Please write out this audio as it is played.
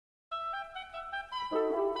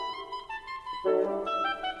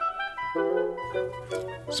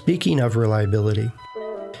Speaking of reliability,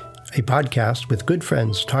 a podcast with good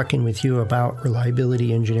friends talking with you about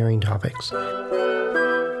reliability engineering topics.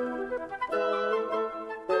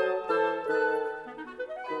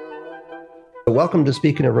 Welcome to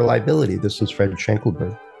Speaking of Reliability. This is Fred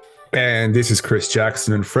Schenkelberg. And this is Chris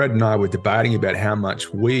Jackson. And Fred and I were debating about how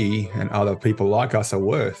much we and other people like us are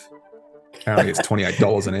worth. Apparently it's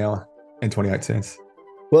 $28 an hour and 28 cents.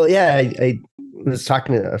 Well, yeah, I was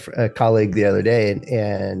talking to a colleague the other day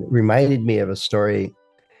and reminded me of a story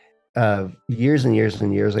of years and years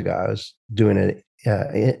and years ago. I was doing a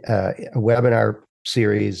webinar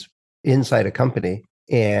series inside a company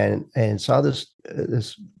and saw this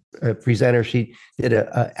presenter. She did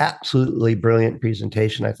a absolutely brilliant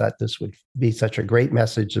presentation. I thought this would be such a great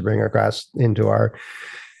message to bring across into our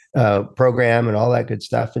program and all that good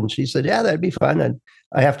stuff. And she said, yeah, that'd be fun. And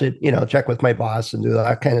I have to, check with my boss and do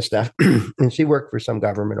that kind of stuff. And she worked for some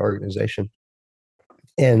government organization.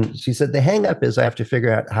 And she said, the hang up is I have to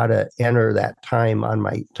figure out how to enter that time on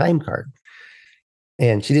my time card.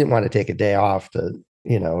 And she didn't want to take a day off to,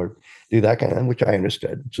 or do that kind of thing, which I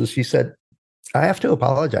understood. So she said, I have to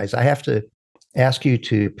apologize. I have to ask you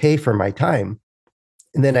to pay for my time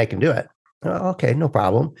and then I can do it. Oh, okay, no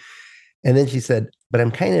problem. And then she said, but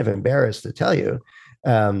I'm kind of embarrassed to tell you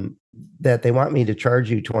that they want me to charge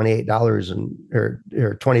you $28 or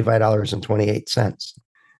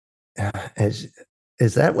 $25.28.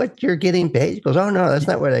 Is that what you're getting paid? She goes, oh no, that's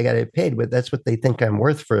not what I got paid, but that's what they think I'm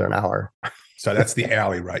worth for an hour. So that's the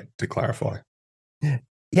hourly rate, to clarify.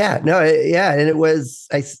 Yeah, no, yeah, and it was.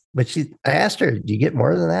 I asked her, "Do you get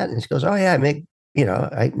more than that?" And she goes, "Oh yeah, I make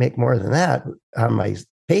more than that on my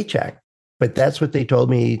paycheck, but that's what they told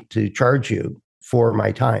me to charge you for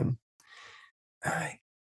my time."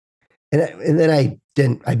 And then I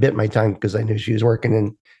didn't. I bit my tongue because I knew she was working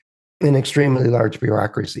in an extremely large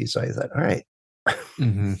bureaucracy. So I thought, all right,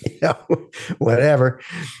 whatever,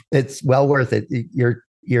 it's well worth it.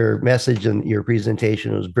 Your message and your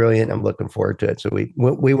presentation was brilliant. I'm looking forward to it. So we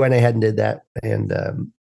went ahead and did that. And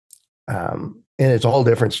it's a whole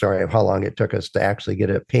different story of how long it took us to actually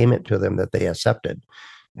get a payment to them that they accepted.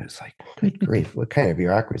 It's like, good grief, what kind of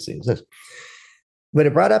bureaucracy is this? But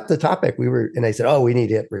it brought up the topic and I said, oh, we need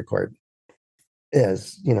to hit record.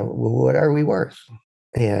 What are we worth?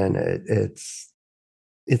 And it's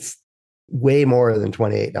way more than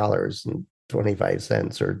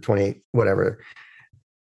 $28.25 or 28, whatever.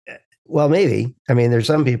 Well, maybe. I mean, there's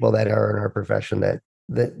some people that are in our profession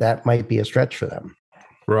that might be a stretch for them.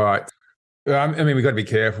 Right. I mean, we've got to be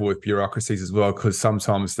careful with bureaucracies as well, because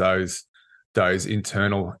sometimes those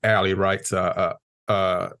internal hourly rates are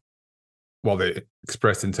while they're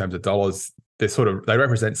expressed in terms of dollars, they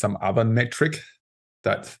represent some other metric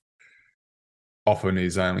that often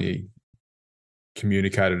is only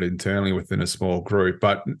communicated internally within a small group.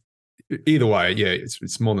 But either way, yeah,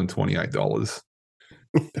 it's more than $28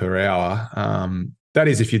 per hour. That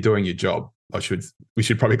is if you're doing your job. We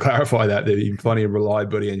should probably clarify that. There are plenty of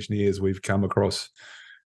reliability engineers we've come across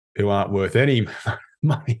who aren't worth any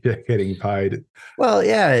money they're getting paid. Well,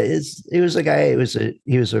 yeah, he was a guy.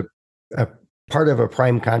 He was a part of a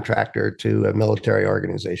prime contractor to a military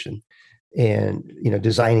organization, and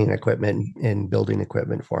designing equipment and building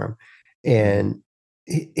equipment for him. And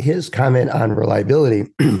his comment on reliability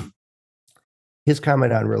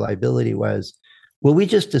was, well, we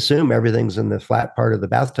just assume everything's in the flat part of the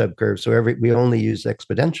bathtub curve, so we only use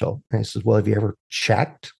exponential. And I said, well, have you ever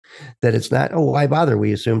checked that it's not? Oh, why bother?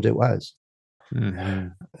 We assumed it was.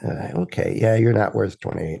 Mm-hmm. Okay, yeah, you're not worth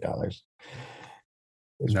 $28.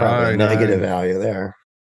 There's probably a negative value there.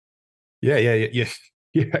 Yeah.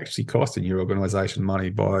 You're actually costing your organization money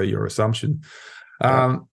by your assumption.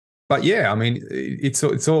 Yeah. But yeah, I mean, it's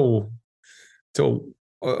all.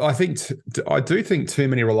 I do think too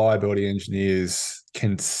many reliability engineers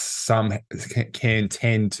can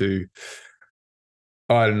tend to,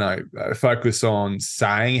 I don't know, focus on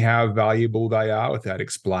saying how valuable they are without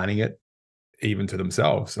explaining it even to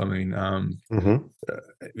themselves. I mean, I'm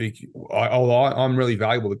really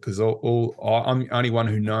valuable because I'm the only one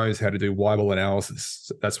who knows how to do Weibull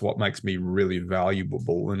analysis. That's what makes me really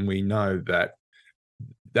valuable. And we know that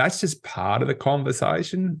that's just part of the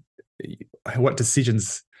conversation. What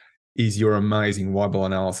decisions is your amazing Weibull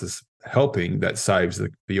analysis helping that saves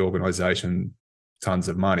the organization tons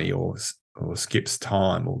of money or skips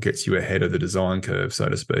time or gets you ahead of the design curve, so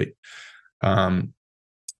to speak?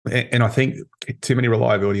 And I think too many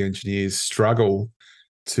reliability engineers struggle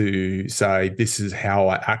to say, this is how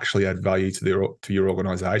I actually add value to your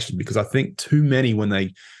organization, because I think too many, when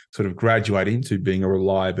they sort of graduate into being a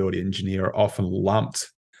reliability engineer are often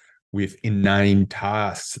lumped with inane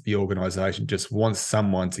tasks that the organization just wants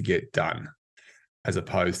someone to get done, as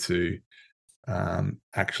opposed to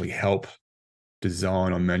actually help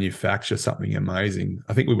design or manufacture something amazing.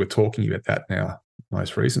 I think we were talking about that in our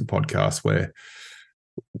most recent podcast, where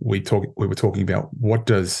we were talking about what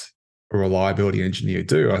does a reliability engineer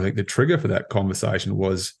do. I think the trigger for that conversation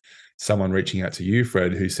was someone reaching out to you,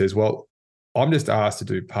 Fred, who says, well, I'm just asked to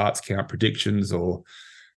do parts count predictions or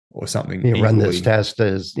something. You run this test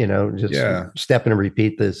as, just Yeah. step and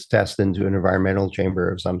repeat this test into an environmental chamber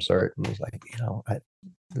of some sort. And it's like,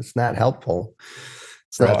 it's not helpful.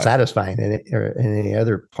 It's not satisfying in any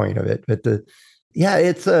other point of it. But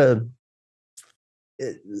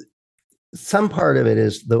some part of it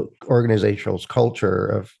is the organizational culture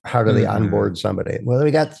of how do they onboard somebody. Well,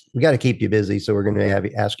 we got to keep you busy, so we're going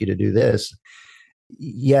to ask you to do this.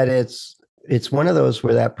 Yet it's one of those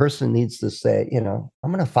where that person needs to say,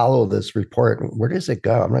 I'm going to follow this report. Where does it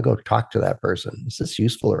go? I'm going to go talk to that person. Is this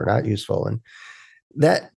useful or not useful? And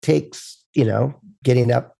that takes,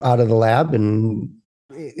 getting up out of the lab and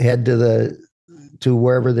head to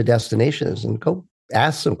wherever the destination is and go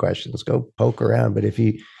ask some questions, go poke around. But if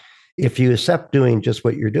you accept doing just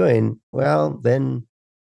what you're doing, well, then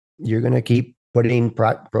you're going to keep putting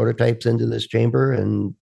prototypes into this chamber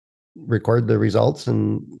and record the results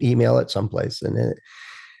and email it someplace. And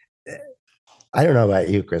I don't know about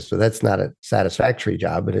you, Chris, but that's not a satisfactory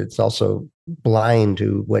job, but it's also blind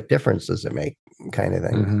to what difference does it make kind of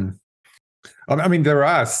thing. Mm-hmm. I mean, there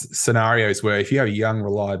are scenarios where if you have a young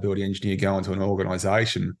reliability engineer go into an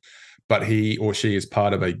organization, but he or she is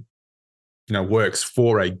part of works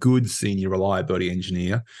for a good senior reliability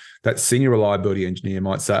engineer, that senior reliability engineer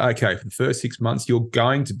might say, okay, for the first 6 months, you're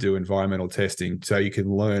going to do environmental testing so you can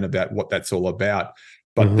learn about what that's all about.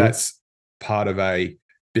 But that's part of a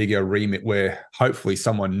bigger remit where hopefully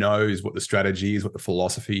someone knows what the strategy is, what the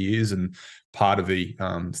philosophy is, and part of the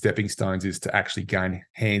stepping stones is to actually gain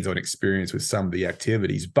hands-on experience with some of the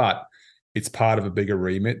activities. But it's part of a bigger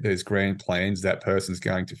remit. There's grand plans. That person's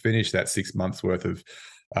going to finish that 6 months worth of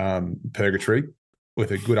purgatory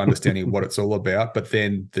with a good understanding of what it's all about. But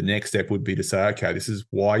then the next step would be to say, okay, this is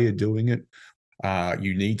why you're doing it.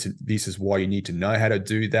 This is why you need to know how to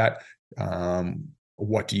do that.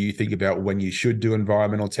 What do you think about when you should do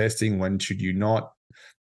environmental testing? When should you not?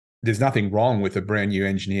 There's nothing wrong with a brand new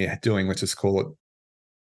engineer doing, let's just call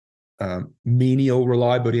it menial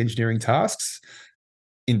reliability engineering tasks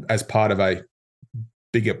as part of a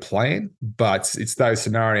bigger plan. But it's those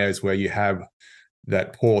scenarios where you have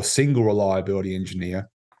that poor single reliability engineer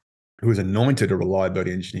who is anointed a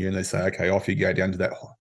reliability engineer, and they say, okay, off you go down to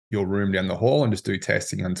your room down the hall and just do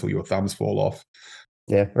testing until your thumbs fall off.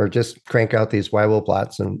 Yeah, or just crank out these Y-will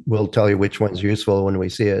plots and we'll tell you which one's useful when we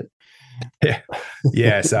see it.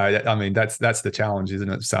 Yeah. So I mean, that's the challenge, isn't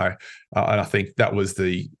it? So, and I think that was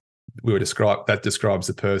that describes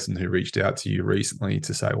the person who reached out to you recently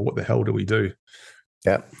to say, well, what the hell do we do?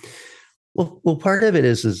 Yeah. Well, part of it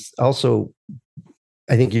is also,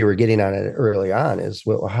 I think you were getting on it early on, is,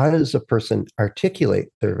 well, how does a person articulate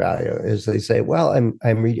their value? Is they say, well,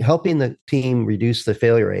 I'm helping the team reduce the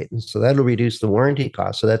failure rate, and so that'll reduce the warranty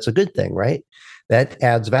cost. So that's a good thing, right? That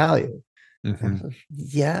adds value. Mm-hmm.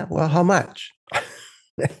 Yeah. Well, how much?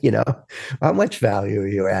 How much value are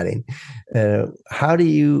you adding? How do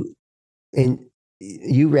you? And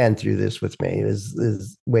you ran through this with me. It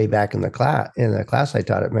was way back in the class I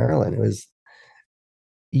taught at Maryland. It was,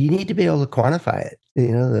 you need to be able to quantify it.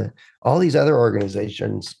 All these other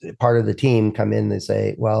organizations, part of the team, come in, they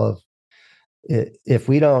say, well, if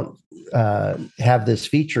we don't have this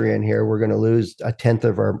feature in here, we're going to lose 1/10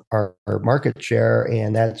 of our market share,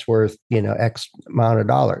 and that's worth, X amount of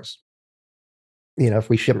dollars. If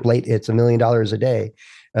we ship late, it's $1 million a day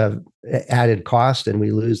of added cost, and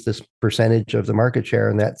we lose this percentage of the market share,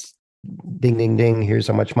 and that's ding, ding, ding. Here's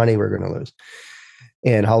how much money we're going to lose,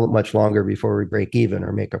 and how much longer before we break even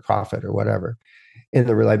or make a profit or whatever. And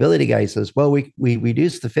the reliability guy says, well, we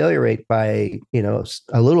reduce the failure rate by,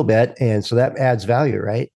 a little bit, and so that adds value,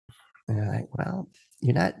 right? And I'm like, well,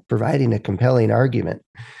 you're not providing a compelling argument.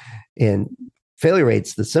 And failure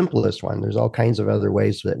rate's the simplest one. There's all kinds of other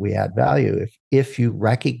ways that we add value if you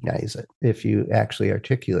recognize it, if you actually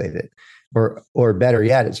articulate it, or better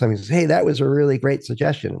yet, if somebody says, hey, that was a really great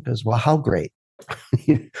suggestion. It goes, well, how great?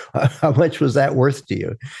 How much was that worth to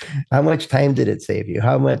you? How much time did it save you?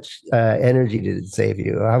 How much energy did it save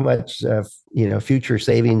you? How much future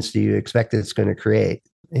savings do you expect it's going to create?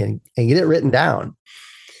 And get it written down.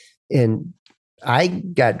 And I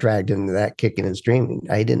got dragged into that kicking and screaming.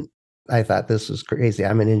 I thought this was crazy.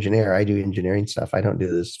 I'm an engineer. I do engineering stuff. I don't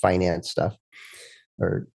do this finance stuff,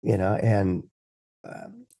 or and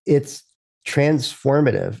it's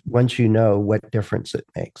transformative once you know what difference it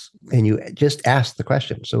makes, and you just ask the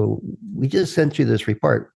question. So we just sent you this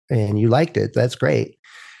report, and you liked it. That's great.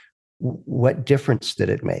 What difference did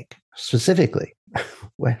it make specifically?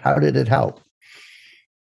 How did it help?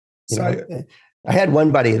 I had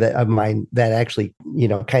one buddy of mine that actually,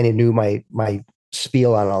 kind of knew my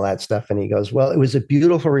spiel on all that stuff, and he goes, "Well, it was a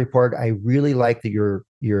beautiful report. I really liked your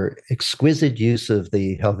exquisite use of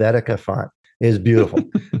the Helvetica font. It was beautiful.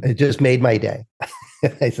 It just made my day."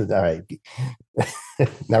 I said, "All right,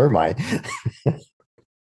 never mind."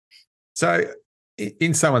 So,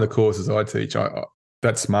 in some of the courses I teach,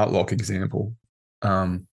 that smart lock example,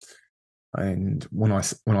 and when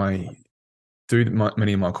I do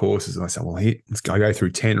many of my courses, and I say, well, I go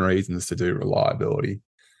through 10 reasons to do reliability.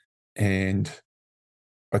 And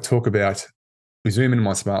I talk about, we zoom into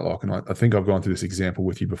my smart lock, and I think I've gone through this example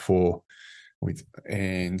with you before.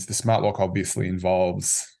 And the smart lock obviously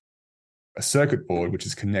involves a circuit board, which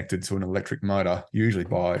is connected to an electric motor, usually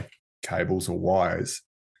by cables or wires.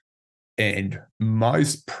 And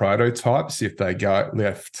most prototypes, if they go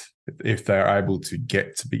left, if they're able to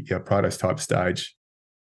get to be a prototype stage,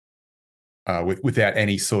 without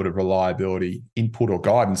any sort of reliability input or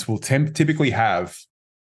guidance, will typically have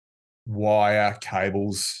wires,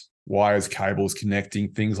 cables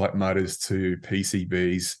connecting things like motors to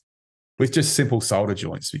PCBs with just simple solder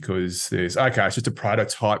joints, because it's just a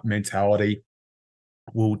prototype mentality.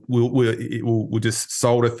 We'll just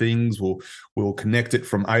solder things. We'll connect it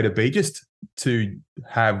from A to B just to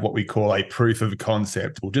have what we call a proof of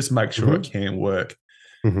concept. We'll just make sure it can work.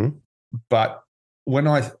 But when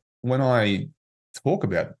I talk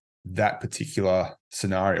about that particular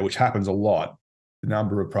scenario, which happens a lot, the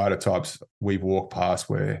number of prototypes we've walked past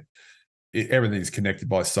where everything's connected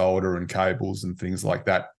by solder and cables and things like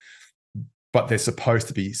that, but they're supposed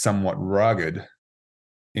to be somewhat rugged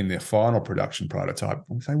in their final production prototype.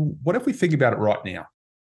 We say, well, what if we think about it right now?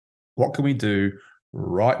 What can we do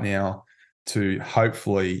right now to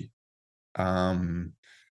hopefully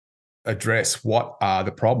address what are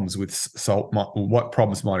the problems with what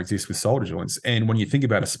problems might exist with solder joints? And when you think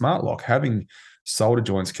about a smart lock, having solder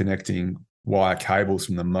joints connecting wire cables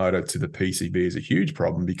from the motor to the PCB is a huge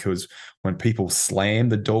problem, because when people slam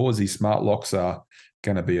the doors these smart locks are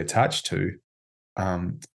going to be attached to,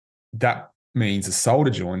 that means the solder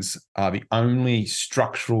joints are the only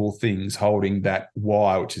structural things holding that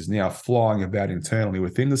wire, which is now flying about internally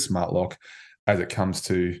within the smart lock as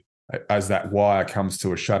that wire comes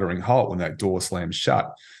to a shuttering halt when that door slams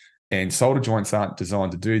shut. And solder joints aren't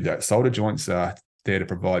designed to do that. Solder joints are there to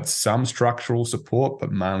provide some structural support,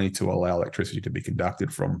 but mainly to allow electricity to be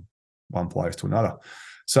conducted from one place to another.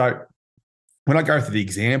 So when I go through the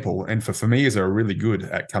example, and for me, are really good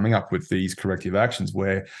at coming up with these corrective actions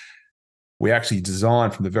where we actually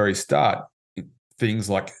design from the very start things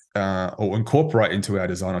like, or incorporate into our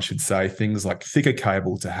design, I should say, things like thicker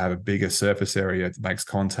cable to have a bigger surface area that makes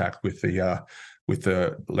contact with the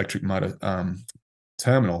electric motor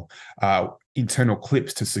terminal, internal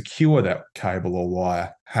clips to secure that cable or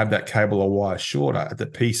wire, have that cable or wire shorter at the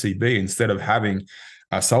PCB, instead of having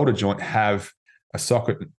a solder joint have a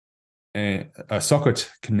socket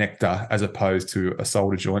connector as opposed to a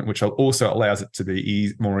solder joint, which also allows it to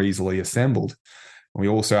be more easily assembled. And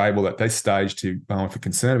we're also able at this stage to, if we're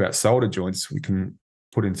concerned about solder joints, we can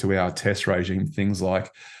put into our test regime things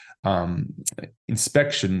like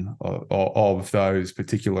inspection of those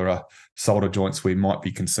particular solder joints we might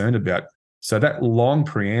be concerned about. So that long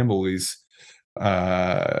preamble is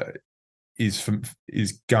going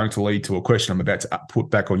to lead to a question I'm about to put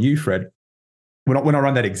back on you, Fred. When I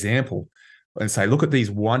run that example and say, look at these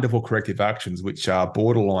wonderful corrective actions, which are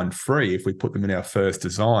borderline free if we put them in our first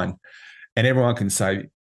design, and everyone can say,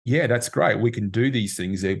 yeah, that's great. We can do these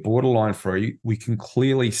things. They're borderline free. We can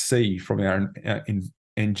clearly see from our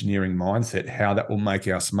engineering mindset how that will make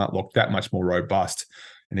our smart lock that much more robust.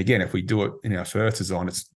 And again, if we do it in our first design,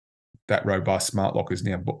 it's that robust smart lock is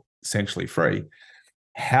now essentially free.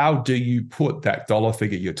 How do you put that dollar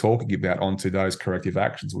figure you're talking about onto those corrective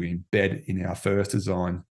actions we embed in our first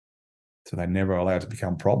design so they're never allowed to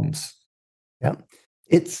become problems? Yeah.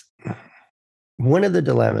 It's one of the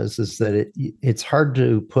dilemmas is that it's hard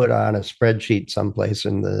to put on a spreadsheet someplace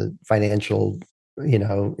in the financial,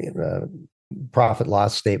 profit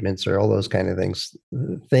loss statements or all those kind of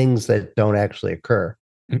things that don't actually occur.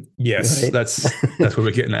 Yes, right? That's what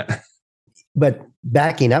we're getting at. but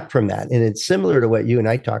backing up from that, and it's similar to what you and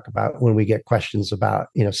I talk about when we get questions about,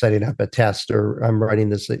 setting up a test, or I'm writing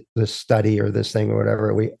this study or this thing or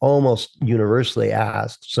whatever. We almost universally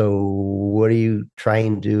ask, so what are you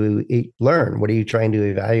trying to learn? What are you trying to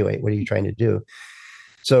evaluate? What are you trying to do?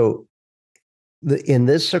 So in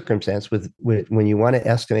this circumstance, with when you want to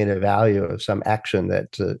estimate a value of some action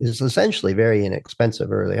that is essentially very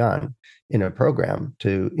inexpensive early on in a program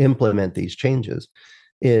to implement these changes,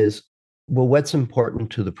 is, well, what's important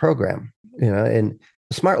to the program? And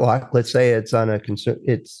smart lock, let's say it's on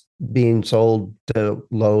it's being sold to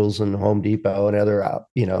Lowe's and Home Depot and other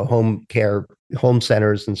home care, home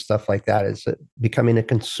centers and stuff like that. Is becoming a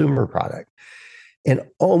consumer product, and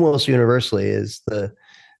almost universally is the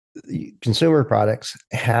consumer products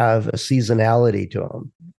have a seasonality to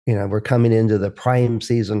them. We're coming into the prime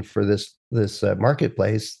season for this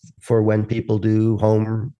marketplace for when people do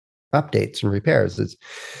home updates and repairs.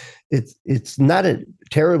 It's not a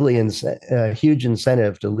terribly huge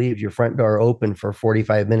incentive to leave your front door open for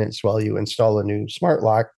 45 minutes while you install a new smart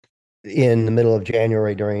lock in the middle of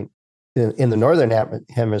January in the northern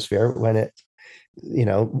hemisphere, when it's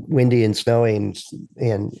windy and snowing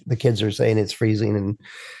and the kids are saying it's freezing,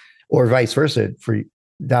 or vice versa for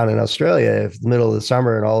down in Australia, if the middle of the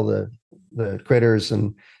summer and all the critters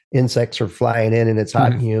and insects are flying in and it's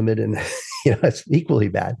hot and humid, and it's equally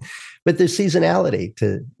bad. But there's seasonality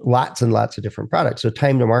to lots and lots of different products. So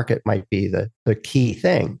time to market might be the key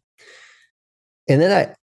thing. And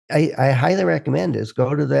then I highly recommend is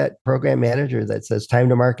go to that program manager that says time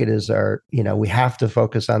to market is our, we have to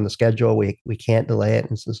focus on the schedule. We can't delay it.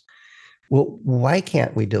 And says, well, why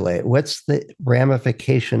can't we delay it? What's the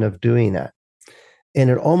ramification of doing that? And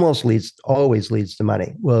it always leads to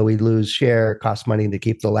money. Well, we lose share, cost money to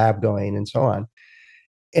keep the lab going, and so on.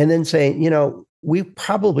 And then saying, we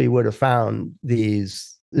probably would have found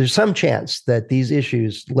there's some chance that these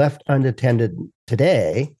issues left unattended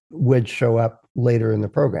today would show up later in the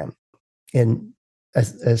program. And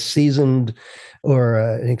a seasoned or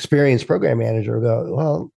an experienced program manager will go,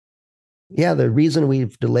 well, yeah, the reason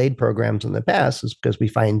we've delayed programs in the past is because we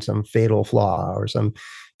find some fatal flaw or some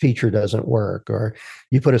feature doesn't work, or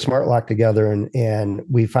you put a smart lock together and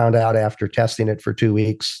we found out after testing it for 2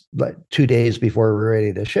 weeks, like 2 days before we're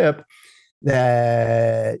ready to ship,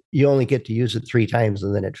 that you only get to use it 3 times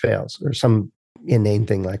and then it fails, or some inane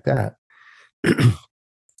thing like that.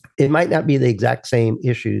 It might not be the exact same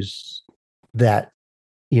issues that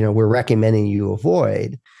we're recommending you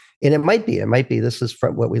avoid. And it might be this is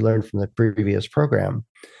from what we learned from the previous program,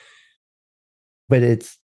 but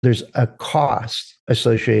there's a cost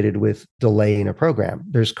associated with delaying a program.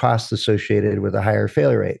 There's costs associated with a higher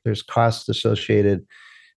failure rate. There's costs associated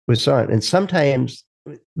with so on. And sometimes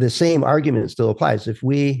the same argument still applies. If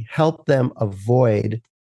we help them avoid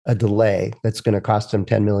a delay that's going to cost them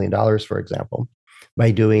 $10 million, for example,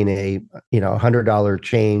 by doing a $100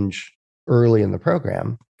 change early in the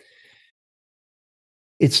program,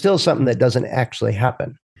 it's still something that doesn't actually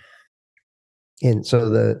happen. And so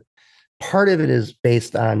the part of it is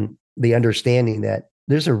based on the understanding that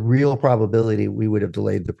there's a real probability we would have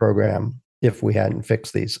delayed the program if we hadn't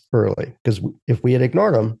fixed these early. Because if we had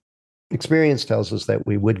ignored them, experience tells us that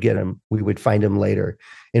we would get them, we would find them later.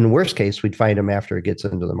 In worst case, we'd find them after it gets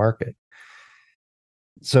into the market.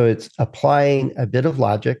 So it's applying a bit of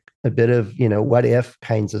logic, a bit of, what if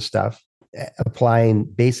kinds of stuff, applying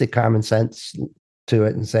basic common sense to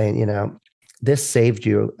it and saying, this saved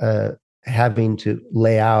you having to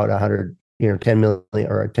lay out $10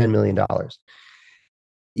 million or $10 million.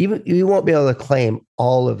 Even you won't be able to claim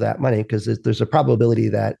all of that money because there's a probability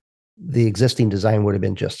that the existing design would have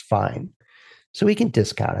been just fine. So we can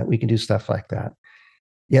discount it. We can do stuff like that.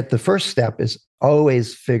 Yet the first step is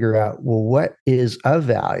always figure out, well, what is of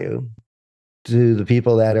value to the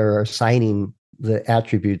people that are assigning the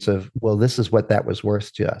attributes of, well, this is what that was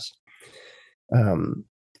worth to us.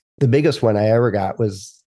 The biggest one I ever got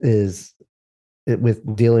is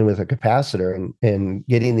with dealing with a capacitor and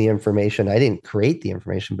getting the information. I didn't create the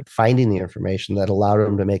information, but finding the information that allowed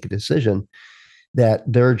them to make a decision that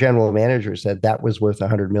their general manager said that was worth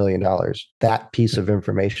 $100 million. That piece of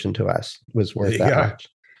information to us was worth that much.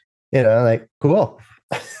 Like, cool.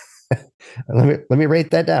 let me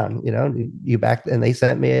write that down. You back, and they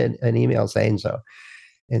sent me an email saying so.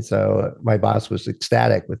 And so my boss was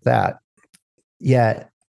ecstatic with that. Yeah,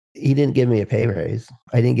 he didn't give me a pay raise.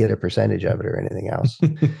 I didn't get a percentage of it or anything else.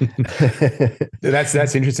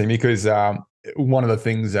 That's interesting because one of the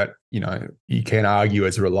things that you can argue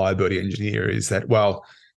as a reliability engineer is that, well,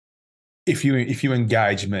 if you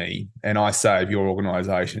engage me and I save your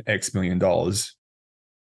organization X million dollars,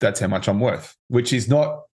 that's how much I'm worth, which is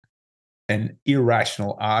not an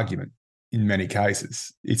irrational argument in many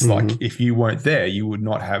cases. It's Mhm. like if you weren't there, you would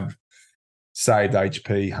not have saved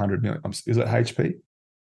HP 100 million. Is it HP?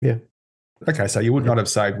 Yeah. Okay, so you would not have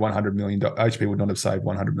saved $100 million. HP would not have saved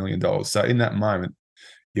 $100 million. So in that moment,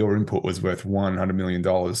 your input was worth $100 million.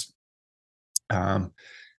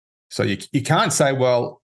 So you can't say,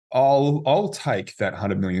 well, I'll take that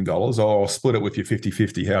 $100 million or I'll split it with you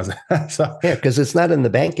 50-50. How's that? So, Yeah, because it's not in the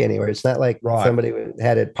bank anywhere. It's not like right. somebody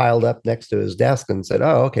had it piled up next to his desk and said,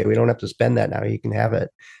 "Oh, okay, we don't have to spend that now. You can have it."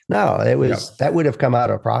 No, it was that would have come out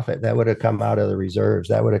of profit. That would have come out of the reserves.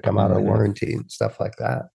 That would have come out of warranty and stuff like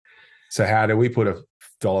that. So how do we put a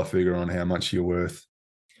dollar figure on how much you're worth?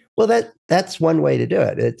 Well, that's one way to do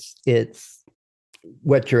it. It's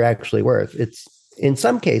what you're actually worth. It's in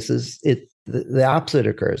some cases the opposite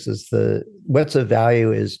occurs. Is what's of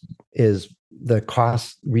value is the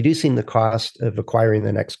cost, reducing the cost of acquiring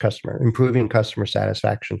the next customer, improving customer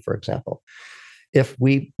satisfaction, for example. If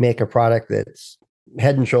we make a product that's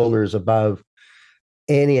head and shoulders above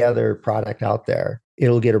any other product out there,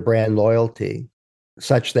 it'll get a brand loyalty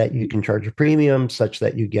such that you can charge a premium, such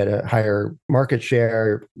that you get a higher market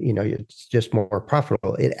share, it's just more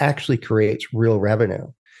profitable. It actually creates real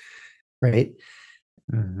revenue, right?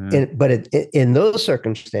 Mm-hmm. But in those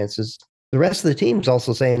circumstances, the rest of the team's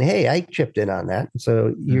also saying, "Hey, I chipped in on that."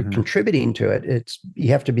 So you're contributing to it. You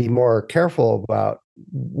have to be more careful about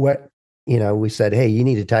what, we said, "Hey, you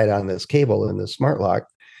need to tie down this cable in this smart lock."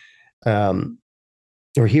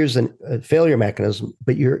 Or here's a failure mechanism,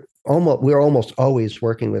 but we're almost always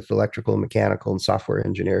working with electrical, mechanical, and software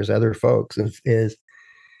engineers, other folks, is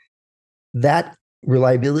that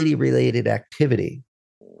reliability related activity.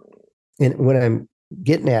 And what I'm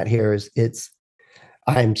getting at here is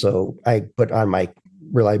I put on my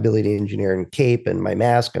reliability engineering cape and my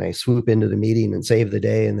mask and I swoop into the meeting and save the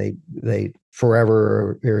day, and they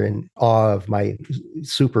forever are in awe of my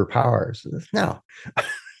superpowers. No.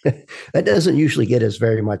 That doesn't usually get us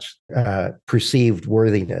very much perceived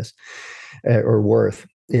worthiness or worth.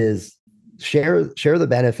 Is share the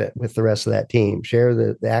benefit with the rest of that team, share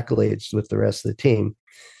the accolades with the rest of the team,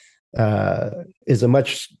 is a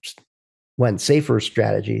much safer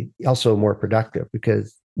strategy, also more productive,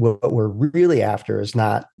 because what we're really after is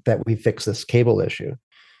not that we fix this cable issue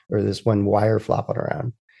or this one wire flopping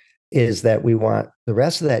around, is that we want the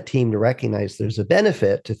rest of that team to recognize there's a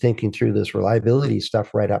benefit to thinking through this reliability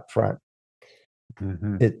stuff right up front.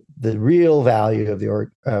 Mm-hmm. The real value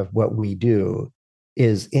of what we do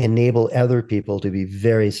is enable other people to be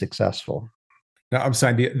very successful. Now, I'm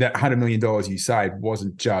saying that $100 million you saved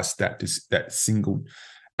wasn't just that single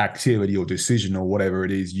activity or decision or whatever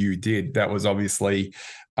it is you did. That was obviously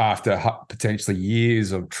after potentially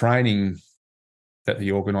years of training that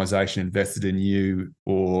the organization invested in you,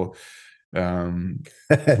 or no,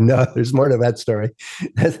 there's more to that story.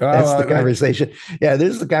 That's the conversation. Yeah,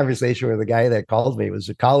 this is the conversation where the guy that called me was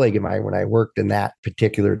a colleague of mine when I worked in that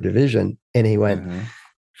particular division, and he went,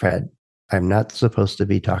 "Fred, I'm not supposed to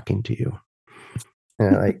be talking to you."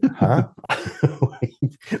 And I'm like, "Huh?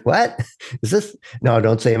 What is this? No,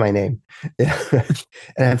 don't say my name." And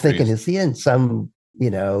I'm thinking, is he in some,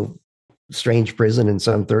 strange prison in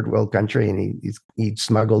some third world country, and he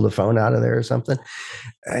smuggled a phone out of there or something?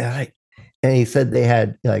 And he said they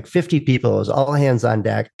had like 50 people. It was all hands on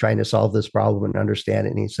deck trying to solve this problem and understand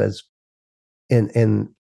it. And he says, and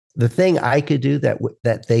the thing I could do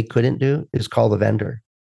that they couldn't do is call the vendor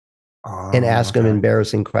and ask them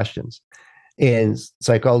embarrassing questions. And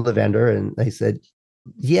so I called the vendor and they said,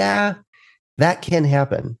 "Yeah, that can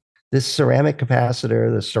happen. This ceramic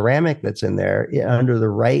capacitor, the ceramic that's in there under the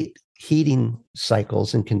right heating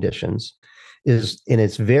cycles and conditions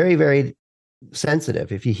it's very, very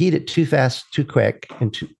sensitive. If you heat it too fast, too quick,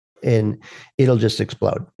 and it'll just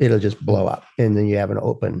explode. It'll just blow up. And then you have an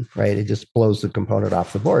open, right? It just blows the component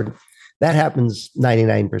off the board. That happens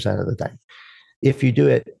 99% of the time. If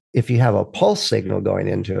you have a pulse signal going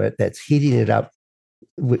into it that's heating it up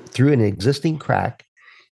through an existing crack,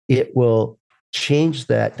 it will change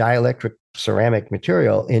that dielectric ceramic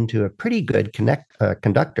material into a pretty good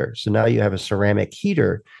conductor. So now you have a ceramic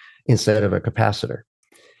heater instead of a capacitor."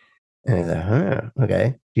 And I thought,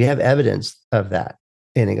 okay. Do you have evidence of that?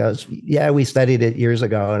 And he goes, "Yeah, we studied it years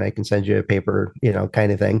ago, and I can send you a paper,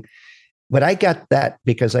 kind of thing." But I got that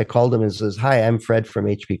because I called him and says, "Hi, I'm Fred from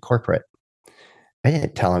HP Corporate." I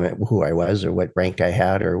didn't tell him who I was or what rank I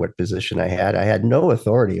had or what position I had. I had no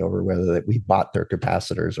authority over whether we bought their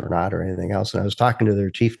capacitors or not or anything else. And I was talking to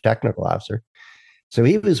their chief technical officer. So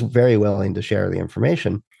he was very willing to share the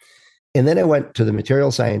information. And then I went to the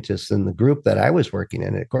material scientists in the group that I was working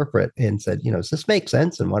in at corporate and said, does this make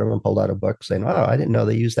sense? And one of them pulled out a book saying, oh, I didn't know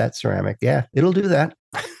they use that ceramic. Yeah, it'll do that.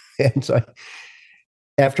 And so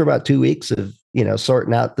after about 2 weeks of,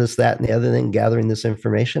 sorting out this, that, and the other thing, gathering this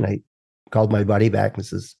information, I called my buddy back and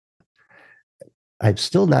says, I'm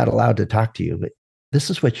still not allowed to talk to you, but this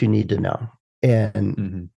is what you need to know.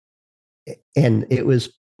 And and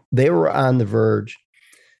they were on the verge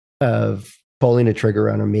of pulling a trigger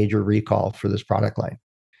on a major recall for this product line,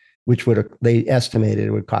 which they estimated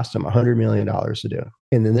it would cost them $100 million to do.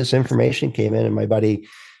 And then this information came in, and my buddy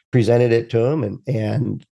presented it to him,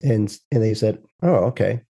 and they said, "Oh,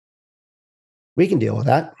 okay, we can deal with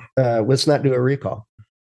that. Let's not do a recall."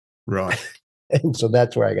 Right. And so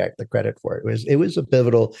that's where I got the credit for it. It was a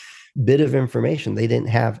pivotal bit of information they didn't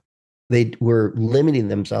have. They were limiting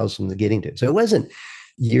themselves from the getting to. So it wasn't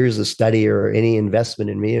years of study or any investment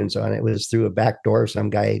in me and so on. It was through a back door. Some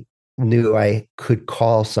guy knew I could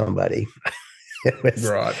call somebody.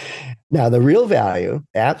 Right. Now, the real value,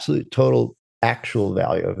 absolute total actual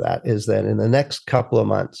value of that is that in the next couple of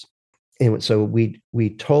months, and so we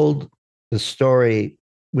told the story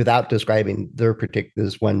without describing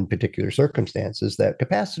this one particular circumstance, is that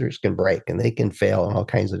capacitors can break and they can fail in all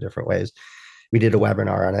kinds of different ways. We did a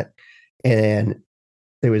webinar on it, and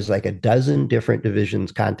there was like a dozen different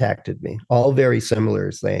divisions contacted me, all very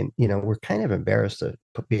similar, saying, we're kind of embarrassed to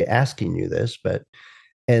be asking you this,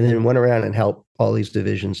 and then went around and helped all these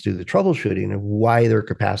divisions do the troubleshooting of why their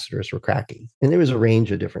capacitors were cracking. And there was a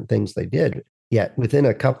range of different things they did. Yet within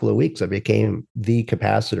a couple of weeks, I became the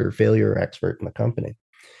capacitor failure expert in the company.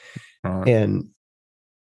 And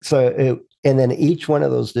so, and then each one of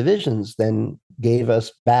those divisions then gave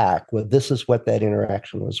us back, well, this is what that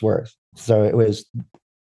interaction was worth. So it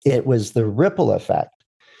was the ripple effect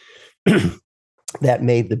that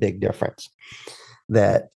made the big difference,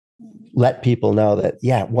 that let people know that,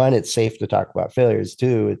 yeah, one, it's safe to talk about failures.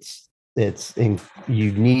 Two,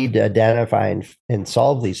 you need to identify and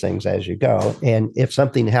solve these things as you go. And if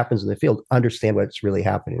something happens in the field, understand what's really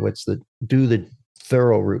happening. Do the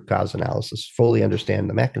thorough root cause analysis, fully understand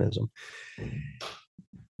the mechanism.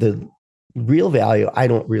 The real value, I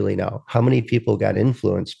don't really know how many people got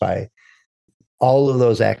influenced by all of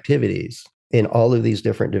those activities in all of these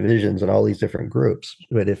different divisions and all these different groups.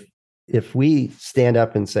 But if we stand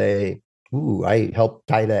up and say, ooh, I helped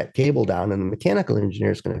tie that cable down, and the mechanical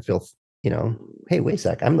engineer is going to feel, hey, wait a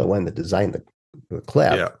sec, I'm the one that designed the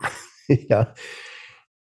clip. Yeah.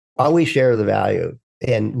 Always share the value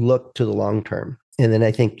and look to the long term. And then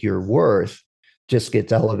I think your worth just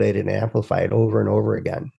gets elevated and amplified over and over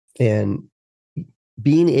again. And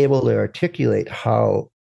being able to articulate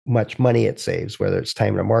how much money it saves, whether it's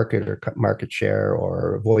time to market or market share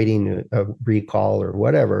or avoiding a recall or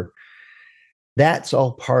whatever, that's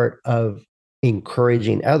all part of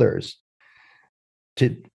encouraging others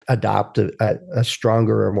to adopt a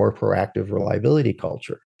stronger or more proactive reliability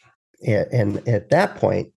culture. And at that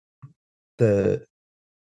point,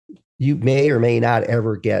 you may or may not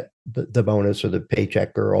ever get the bonus or the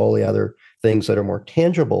paycheck or all the other things that are more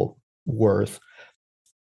tangible worth.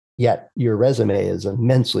 Yet your resume is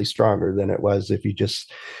immensely stronger than it was if you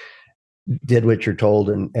just did what you're told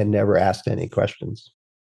and never asked any questions.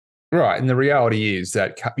 Right. And the reality is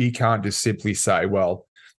that you can't just simply say, well,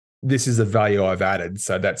 this is the value I've added,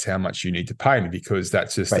 so that's how much you need to pay me, because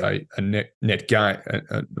that's just right. a net gain,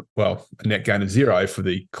 a net gain of zero for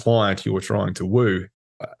the client you're trying to woo,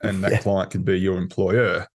 and that client could be your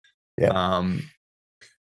employer. Yeah.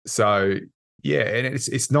 So yeah, and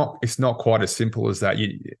it's not quite as simple as that.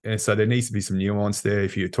 And so there needs to be some nuance there.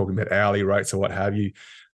 If you're talking about hourly rates or what have you,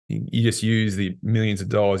 you just use the millions of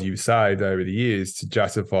dollars you've saved over the years to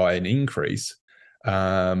justify an increase.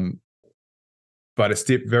 But it's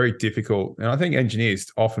very difficult. And I think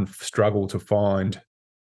engineers often struggle to find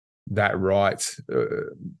that right.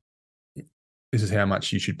 This is how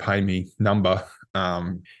much you should pay me number,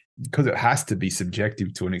 because it has to be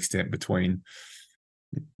subjective to an extent between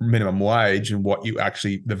minimum wage and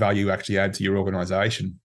the value you actually add to your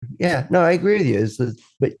organization. Yeah, no, I agree with you.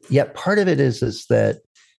 But yet part of it is that,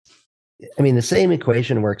 I mean, the same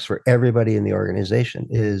equation works for everybody in the organization,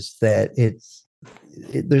 is that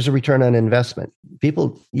there's a return on investment.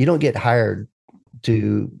 You don't get hired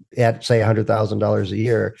to at say $100,000 a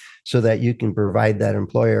year so that you can provide that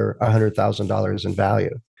employer $100,000 in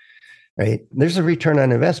value, right? There's a return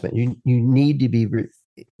on investment. You need to be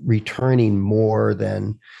returning more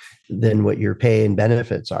than what your pay and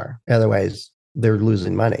benefits are. Otherwise, they're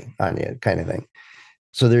losing money on you, kind of thing.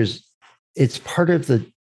 So it's part of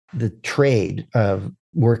the trade of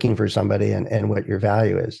working for somebody and what your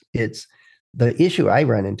value is. The issue I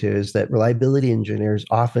run into is that reliability engineers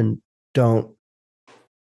often don't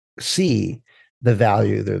see the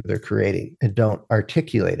value that they're creating and don't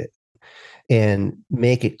articulate it and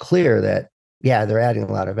make it clear that, yeah, they're adding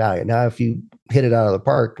a lot of value. Now, if you hit it out of the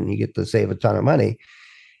park and you get to save a ton of money,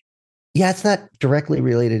 yeah, it's not directly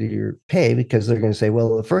related to your pay, because they're going to say,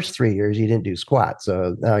 well, the first 3 years you didn't do squat,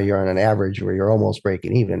 so now you're on an average where you're almost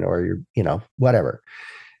breaking even, or you're, whatever.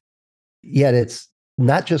 Yet it's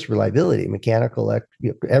not just reliability, mechanical,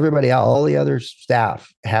 everybody, all the other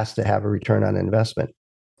staff has to have a return on investment.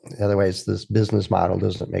 Otherwise, this business model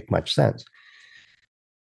doesn't make much sense.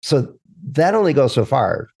 So that only goes so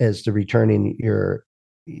far as to returning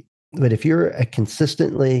but if you're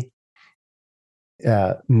consistently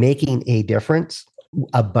making a difference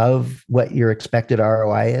above what your expected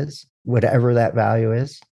ROI is, whatever that value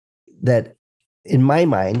is, that in my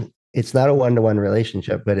mind, it's not a one-to-one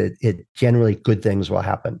relationship, but it generally good things will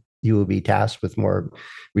happen. You will be tasked with more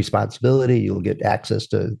responsibility. You'll get access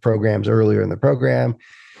to programs earlier in the program.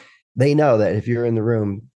 They know that if you're in the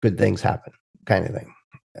room, good things happen, kind of thing,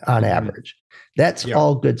 on average. That's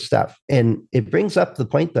all good stuff. And it brings up the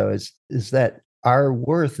point, though, is that our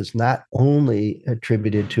worth is not only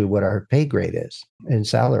attributed to what our pay grade is and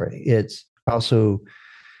salary. It's also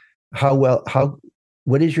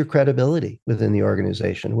what is your credibility within the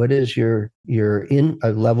organization? What is your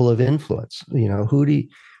level of influence?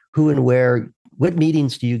 Who and where, what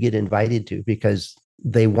meetings do you get invited to because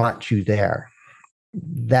they want you there?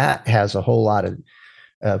 That has a whole lot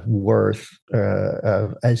of worth,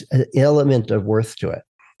 as an element of worth to it.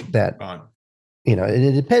 That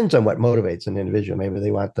it depends on what motivates an individual. Maybe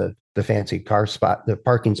they want the fancy car spot, the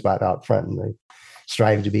parking spot out front, and they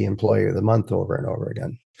strive to be employee of the month over and over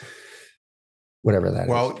again. Whatever that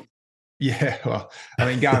is. Yeah. Well, I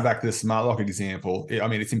mean, going back to the smart lock example, I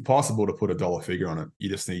mean, it's impossible to put a dollar figure on it.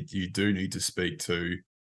 You do need to speak to.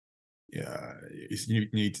 You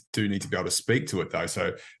need to be able to speak to it, though.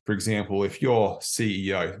 So, for example, if your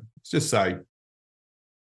CEO, let's just say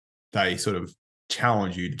they sort of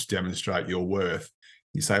challenge you to demonstrate your worth,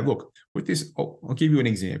 you say, look, with this, I'll give you an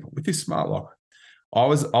example. With this smart lock, I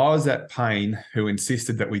was at Payne, who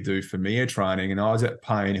insisted that we do FAMIA training, and I was at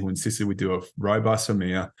Payne, who insisted we do a robust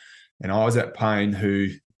FAMIA, and I was at Payne, who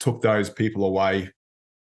took those people away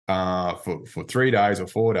for 3 days or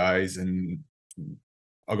 4 days, and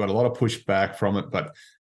I got a lot of pushback from it. But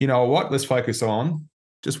you know what? Let's focus on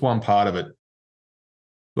just one part of it.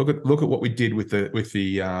 Look at what we did with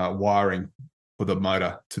the wiring for the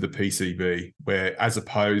motor to the PCB, where as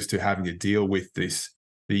opposed to having to deal with these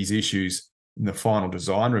issues in the final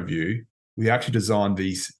design review, we actually designed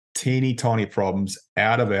these teeny tiny problems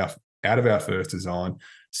out of our first design,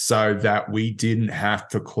 so that we didn't have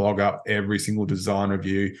to clog up every single design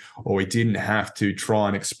review, or we didn't have to try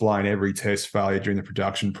and explain every test failure during the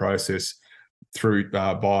production process through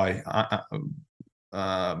by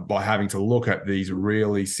having to look at these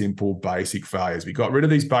really simple basic failures. We got rid of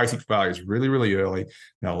these basic failures really, really early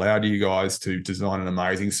and allowed you guys to design an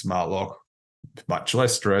amazing smart lock, much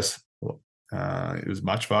less stress. It was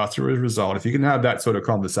much faster as a result. If you can have that sort of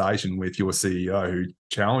conversation with your CEO who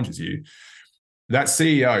challenges you, that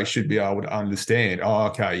CEO should be able to understand, oh,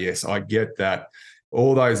 okay, yes, I get that.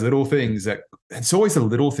 All those little things it's always the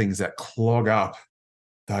little things that clog up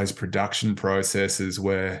those production processes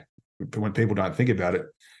where, when people don't think about it,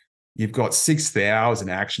 you've got 6,000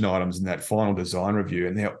 action items in that final design review,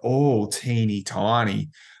 and they're all teeny tiny,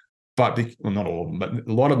 but not all of them, but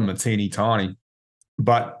a lot of them are teeny tiny,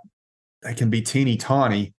 but they can be teeny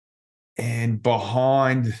tiny, and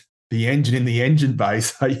behind the engine in the engine bay,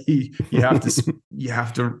 so you have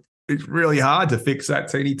to. It's really hard to fix that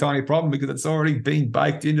teeny tiny problem because it's already been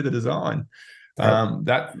baked into the design.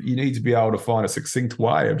 That you need to be able to find a succinct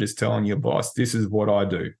way of just telling your boss, this is what I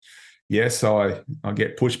do. Yes, I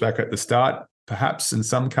get pushback at the start, perhaps in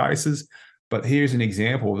some cases, but here's an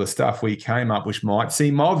example of the stuff we came up, which might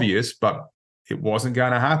seem obvious, but it wasn't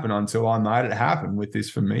going to happen until I made it happen with this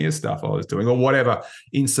FAMIA stuff I was doing, or whatever.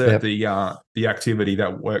 Insert the activity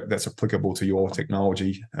that's applicable to your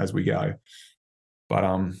technology as we go. But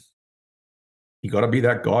you got to be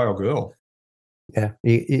that guy or girl. Yeah.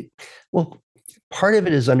 Well, part of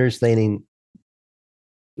it is understanding.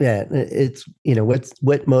 Yeah, it's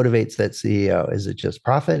what motivates that CEO. Is it just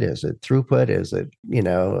profit? Is it throughput? Is it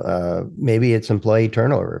maybe it's employee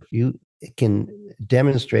turnover? If you can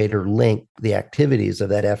demonstrate or link the activities of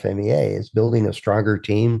that FMEA is building a stronger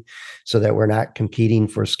team, so that we're not competing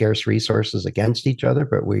for scarce resources against each other,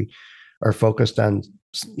 but we are focused on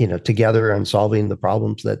together on solving the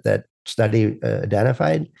problems that study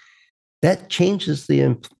identified. That changes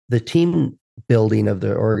the team building of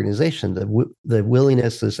the organization, the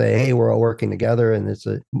willingness to say, hey, we're all working together, and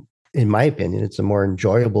in my opinion, it's a more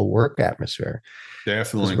enjoyable work atmosphere.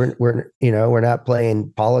 Definitely. We're not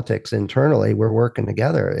playing politics internally. We're working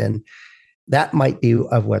together, and that might be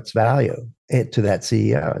of what's value to that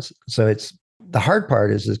CEO. So it's the hard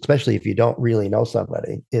part is, especially if you don't really know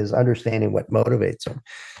somebody, is understanding what motivates them.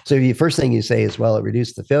 So the first thing you say is, well, it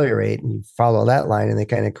reduced the failure rate, and you follow that line, and they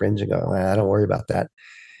kind of cringe and go, I don't worry about that.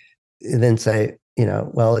 And then say,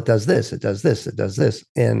 well, it does this, it does this, it does this,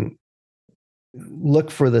 and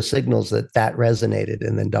look for the signals that resonated,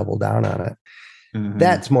 and then double down on it. Mm-hmm.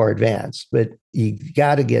 That's more advanced, but you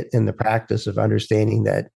got to get in the practice of understanding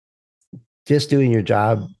that just doing your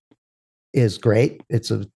job is great. It's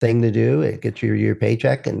a thing to do. It gets you your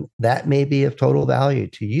paycheck, and that may be of total value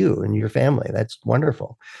to you and your family. That's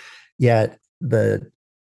wonderful. Yet the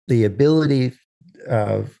ability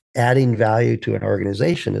of adding value to an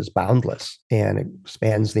organization is boundless, and it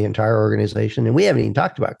spans the entire organization. And we haven't even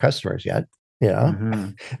talked about customers yet.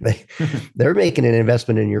 They're making an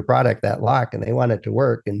investment in your product, that lock, and they want it to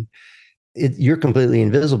work, and you're completely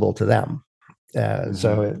invisible to them.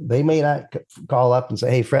 So they may not call up and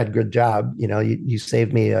say, hey, Fred, good job. You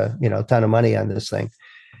saved me a ton of money on this thing,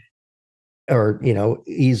 or,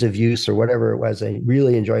 ease of use or whatever it was. I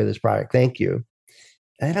really enjoy this product. Thank you.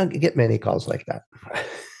 I don't get many calls like that.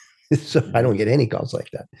 So I don't get any calls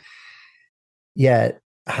like that. Yet,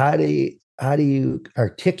 how do you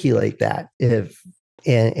articulate that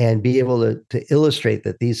and be able to illustrate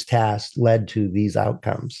that these tasks led to these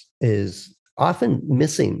outcomes is often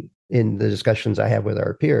missing in the discussions I have with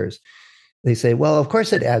our peers. They say, well, of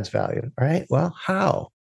course it adds value. All right. Well,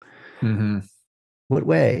 how? Mm-hmm. What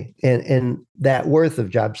way? And that worth of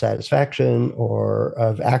job satisfaction, or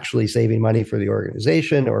of actually saving money for the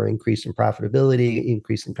organization, or increasing profitability,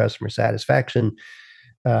 increasing customer satisfaction.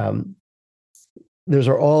 Those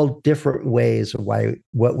are all different ways of why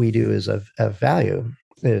what we do is of value.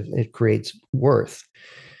 It creates worth.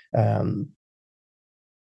 And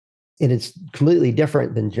it's completely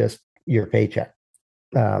different than just your paycheck.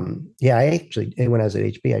 I actually, when I was at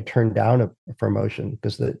HP, I turned down a promotion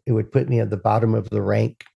because it would put me at the bottom of the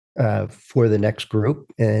rank for the next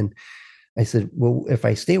group. And I said, well, if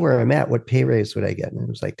I stay where I'm at, what pay raise would I get? And it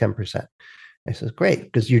was like 10%. I said, great,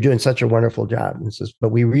 because you're doing such a wonderful job. And it says, but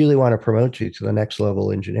we really want to promote you to the next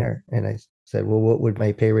level engineer. And I said, well, what would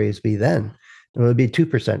my pay raise be then? And it would be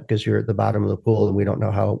 2%, because you're at the bottom of the pool and we don't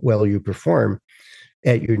know how well you perform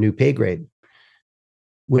at your new pay grade.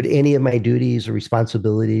 Would any of my duties or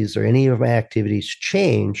responsibilities or any of my activities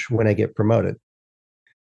change when I get promoted?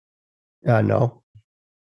 No.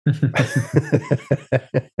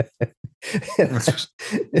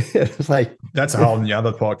 It's like, that's a whole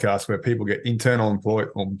other podcast where people get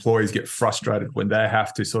employees get frustrated when they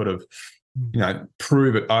have to sort of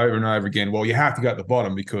prove it over and over again. Well, you have to go at the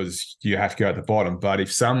bottom because you have to go at the bottom. But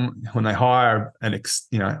when they hire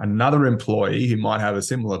another employee who might have a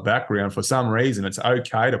similar background, for some reason, it's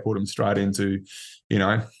okay to put them straight into,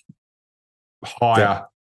 higher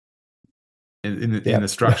in the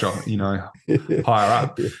structure, higher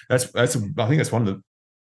up. That's I think that's one of the,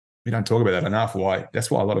 we don't talk about that enough.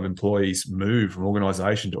 That's why a lot of employees move from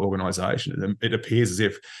organization to organization. It appears as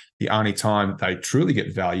if the only time they truly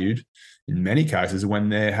get valued, in many cases, when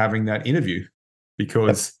they're having that interview,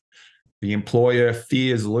 because the employer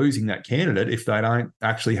fears losing that candidate if they don't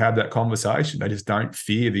actually have that conversation. They just don't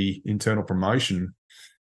fear the internal promotion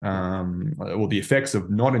or the effects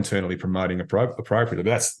of not internally promoting appropriately. But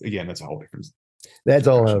that's a whole different. That's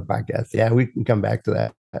all another podcast. Yeah, we can come back to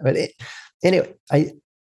that. But anyway,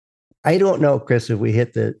 I don't know, Chris, if we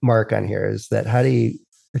hit the mark on here. Is that, how do you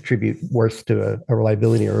attribute worth to a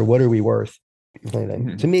reliability, or what are we worth?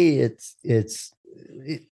 Mm-hmm. To me,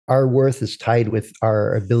 our worth is tied with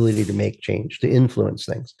our ability to make change, to influence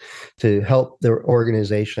things, to help the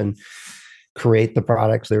organization create the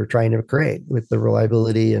products they were trying to create with the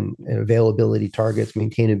reliability and availability targets,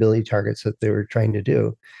 maintainability targets that they were trying to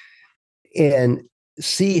do, and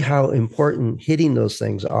see how important hitting those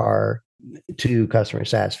things are to customer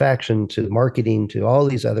satisfaction, to marketing, to all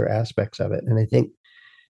these other aspects of it. And I think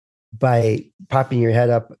by popping your head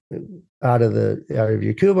up out of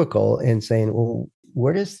your cubicle and saying, well,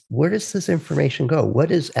 where does this information go?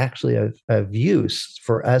 What is actually of use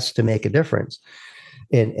for us to make a difference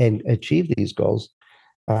and achieve these goals?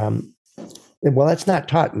 Well, that's not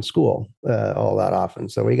taught in school all that often.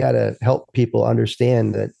 So we got to help people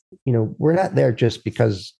understand that, we're not there just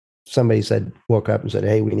because somebody woke up and said,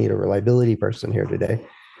 hey, we need a reliability person here today.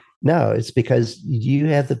 No, it's because you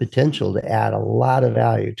have the potential to add a lot of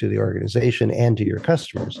value to the organization and to your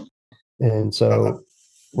customers. And so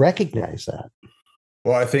recognize that.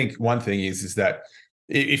 Well, I think one thing is that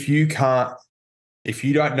if you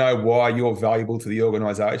don't know why you're valuable to the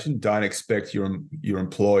organization, don't expect your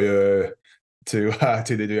employer to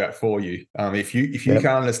do that for you. If you can't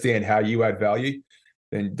understand how you add value,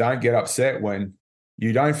 then don't get upset when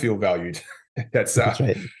you don't feel valued. That's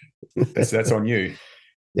right. that's on you.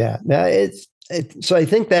 Yeah. Now so I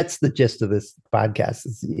think that's the gist of this podcast.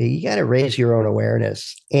 Is you got to raise your own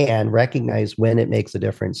awareness and recognize when it makes a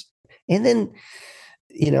difference, and then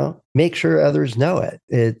make sure others know it.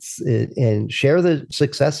 And share the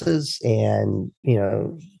successes, and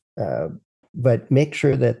but make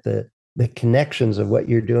sure that the connections of what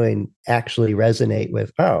you're doing actually resonate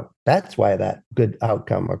with. Oh, that's why that good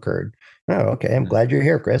outcome occurred. Oh, okay. I'm glad you're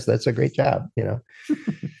here, Chris. That's a great job.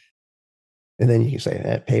 And then you can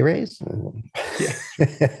say, pay raise? Yeah.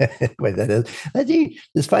 Wait,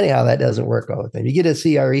 it's funny how that doesn't work all the time. You get a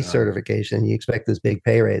CRE certification, you expect this big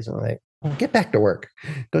pay raise. And I'm like, get back to work.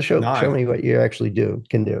 Go show me what you actually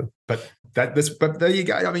can do. But there you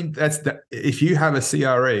go. I mean, if you have a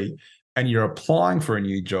CRE and you're applying for a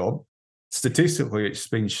new job, statistically, it's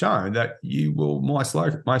been shown that you will most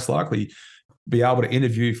likely be able to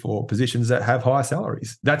interview for positions that have high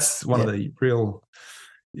salaries. That's one of the real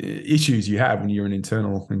issues you have when you're an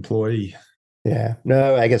internal employee. Yeah.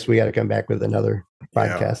 No, I guess we got to come back with another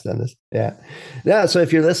podcast on this. Yeah. No, so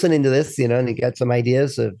if you're listening to this, and you got some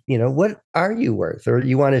ideas of, what are you worth, or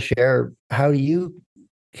you want to share, how do you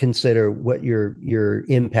consider what your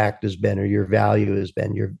impact has been, or your value has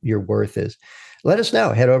been, your worth is, let us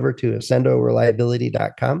know. Head over to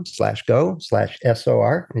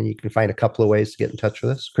accendoreliability.com/go/SOR, and you can find a couple of ways to get in touch with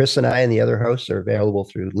us. Chris and I and the other hosts are available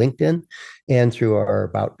through LinkedIn and through our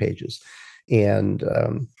About pages. And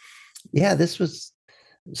this was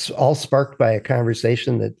all sparked by a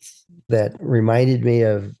conversation that reminded me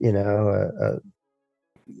of,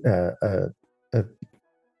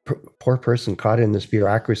 a poor person caught in this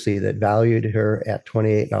bureaucracy that valued her at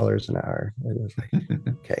 $28 an hour. And it was like,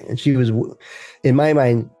 okay. And she was, in my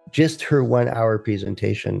mind, just her 1 hour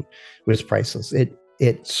presentation was priceless. It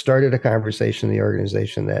started a conversation in the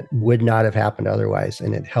organization that would not have happened otherwise.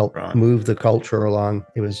 And it helped move the culture along.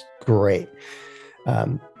 It was great.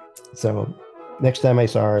 So next time I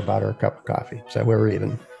saw her, I bought her a cup of coffee. So we were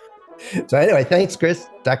even. So anyway, thanks, Chris.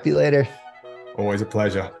 Talk to you later. Always a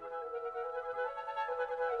pleasure.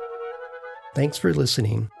 Thanks for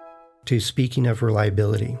listening to Speaking of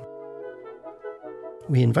Reliability.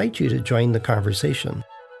 We invite you to join the conversation.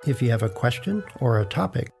 If you have a question or a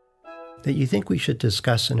topic that you think we should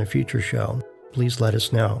discuss in a future show, please let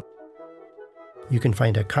us know. You can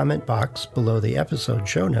find a comment box below the episode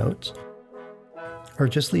show notes, or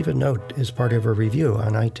just leave a note as part of a review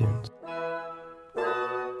on iTunes.